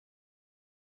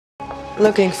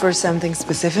Looking for something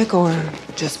specific or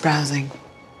just browsing?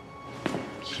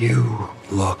 You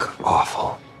look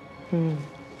awful.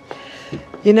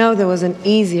 You know, there was an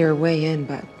easier way in,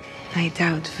 but I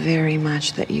doubt very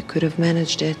much that you could have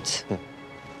managed it.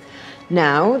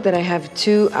 Now that I have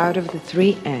 2 out of the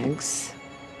 3 eggs,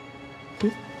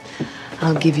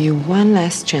 I'll give you one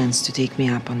last chance to take me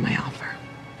up on my offer.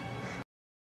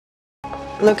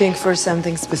 Looking for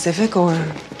something specific or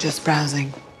just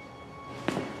browsing?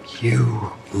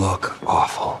 You look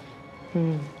awful.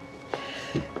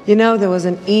 You know, there was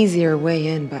an easier way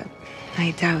in, but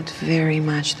I doubt very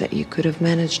much that you could have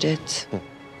managed it.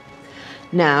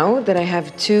 Now that I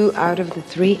have 2 out of the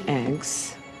 3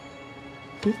 eggs,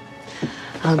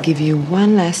 I'll give you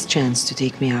one last chance to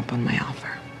take me up on my offer.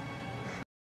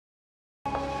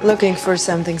 Looking for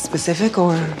something specific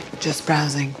or just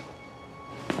browsing?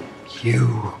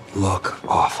 You look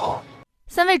awful.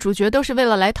 3位主角都是为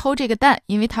了来偷这个蛋，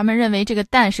因为他们认为这个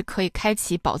蛋是可以开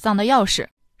启宝藏的钥匙。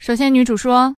首先女主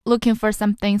说 Looking for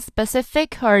something specific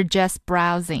or just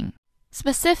browsing.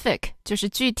 Specific 就是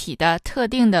具体的、特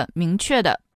定的、明确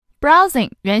的。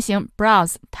Browsing 原型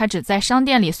browse 它指在商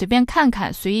店里随便看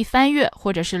看、随意翻阅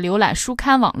或者是浏览书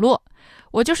刊网络。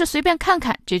我就是随便看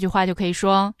看，这句话就可以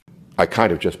说 I kind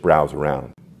of just browse around.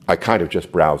 I kind of just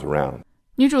browse around.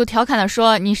 女主调侃地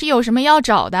说你是有什么要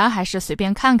找的还是随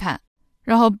便看看。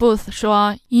然后 Booth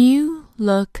说 You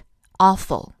look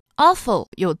awful. Awful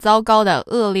有糟糕的、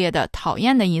恶劣的、讨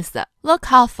厌的意思。Look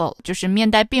awful 就是面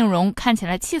带病容，看起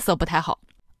来气色不太好。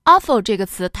Awful 这个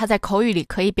词它在口语里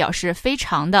可以表示非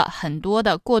常的、很多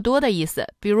的、过多的意思。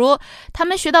比如他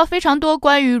们学到非常多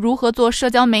关于如何做社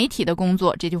交媒体的工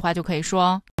作，这句话就可以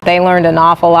说 They learned an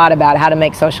awful lot about how to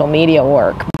make social media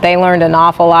work. They learned an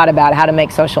awful lot about how to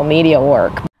make social media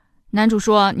work. 男主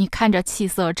说你看着气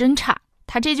色真差。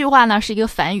他这句话呢是一个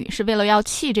反语，是为了要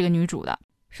气这个女主的。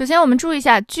首先我们注意一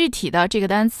下具体的这个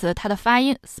单词它的发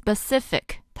音 specific，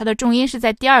 它的重音是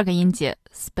在第2个音节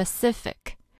specific。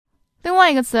 另外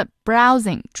一个词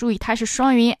browsing， 注意它是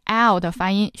双元音 l 的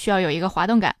发音，需要有一个滑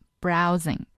动感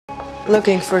browsing。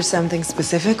 Looking for something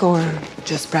specific or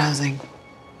just browsing?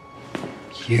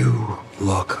 You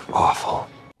look awful.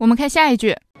 我们看下一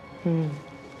句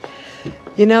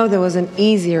You know, there was an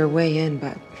easier way in,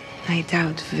 but I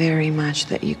doubt very much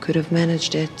that you could have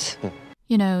managed it.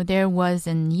 You know, there was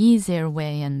an easier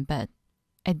way in, but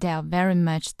I doubt very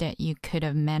much that you could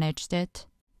have managed it.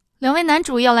 2位男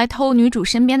主要来偷女主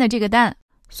身边的这个蛋，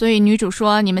所以女主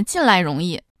说你们进来容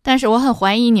易，但是我很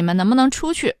怀疑你们能不能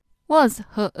出去。 Was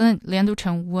和 n 连读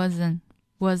成 wasn't。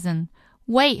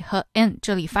 way 和 n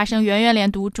这里发生元元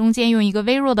连读，中间用一个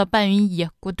微弱的半元音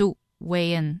过渡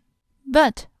way in。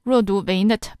 But 弱读尾音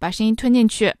的 t 把声音吞进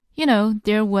去。 You know,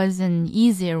 there was an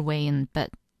easier way in, but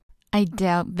I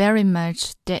doubt very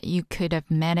much that you could have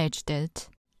managed it.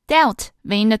 Doubt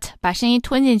尾音的 t 把声音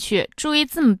吞进去，注意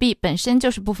字母 b 本身就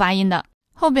是不发音的，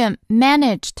后边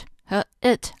managed 和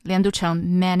it 连读成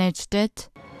managed it。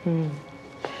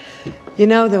 You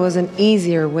know, there was an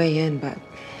easier way in, but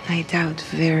I doubt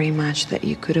very much that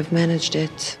you could have managed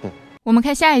it. 我们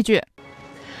看下一句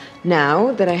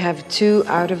Now that I have 2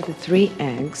 out of the 3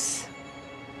 eggs,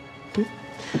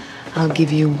 I'll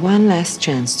give you one last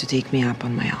chance to take me up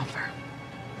on my offer.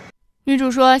 女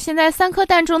主说现在3颗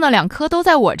蛋中的2颗都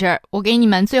在我这儿，我给你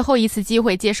们最后一次机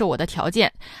会接受我的条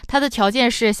件。她的条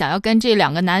件是想要跟这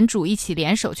2个男主一起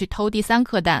联手去偷第3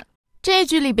颗蛋。这一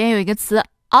句里边有一个词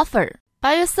offer，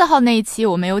 8月4号那一期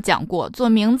我们有讲过，做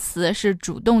名词是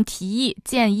主动提议、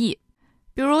建议。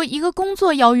比如一个工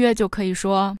作邀约就可以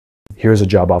说 Here's a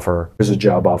job offer. Here's a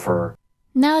job offer.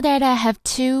 Now that I have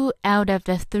 2 out of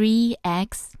the 3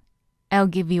 eggs, I'll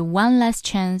give you one last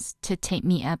chance to take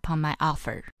me up on my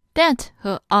offer. That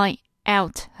和 I,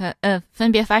 out 和 of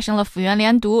分别发生了辅元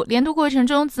连读，连读过程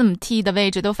中字母 t 的位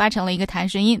置都发成了一个弹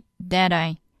舌音 That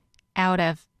I, out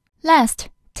of. Last,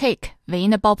 take 尾音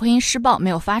的爆破音失爆没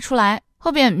有发出来，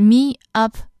后边 me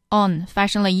up on 发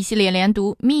生了一系列连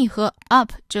读 me 和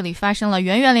up 这里发生了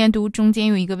元元连读，中间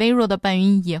有一个微弱的半元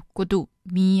音也过渡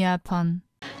me up on.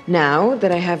 Now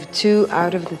that I have 2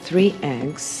 out of the 3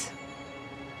 eggs,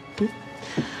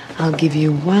 I'll give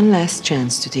you one last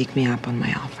chance to take me up on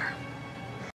my offer.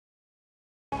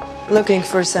 Looking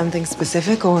for something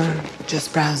specific or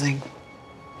just browsing?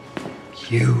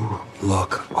 You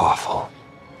look awful.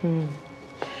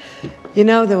 You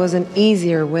know, there was an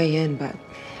easier way in, but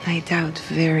I doubt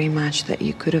very much that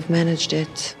you could have managed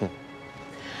it.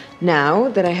 Now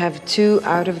that I have 2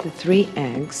 out of the 3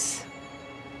 eggs,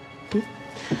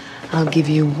 I'll give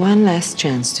you one last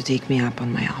chance to take me up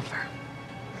on my offer.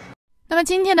 那么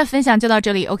今天的分享就到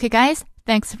这里 OK guys,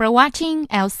 thanks for watching,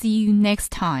 I'll see you next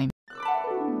time.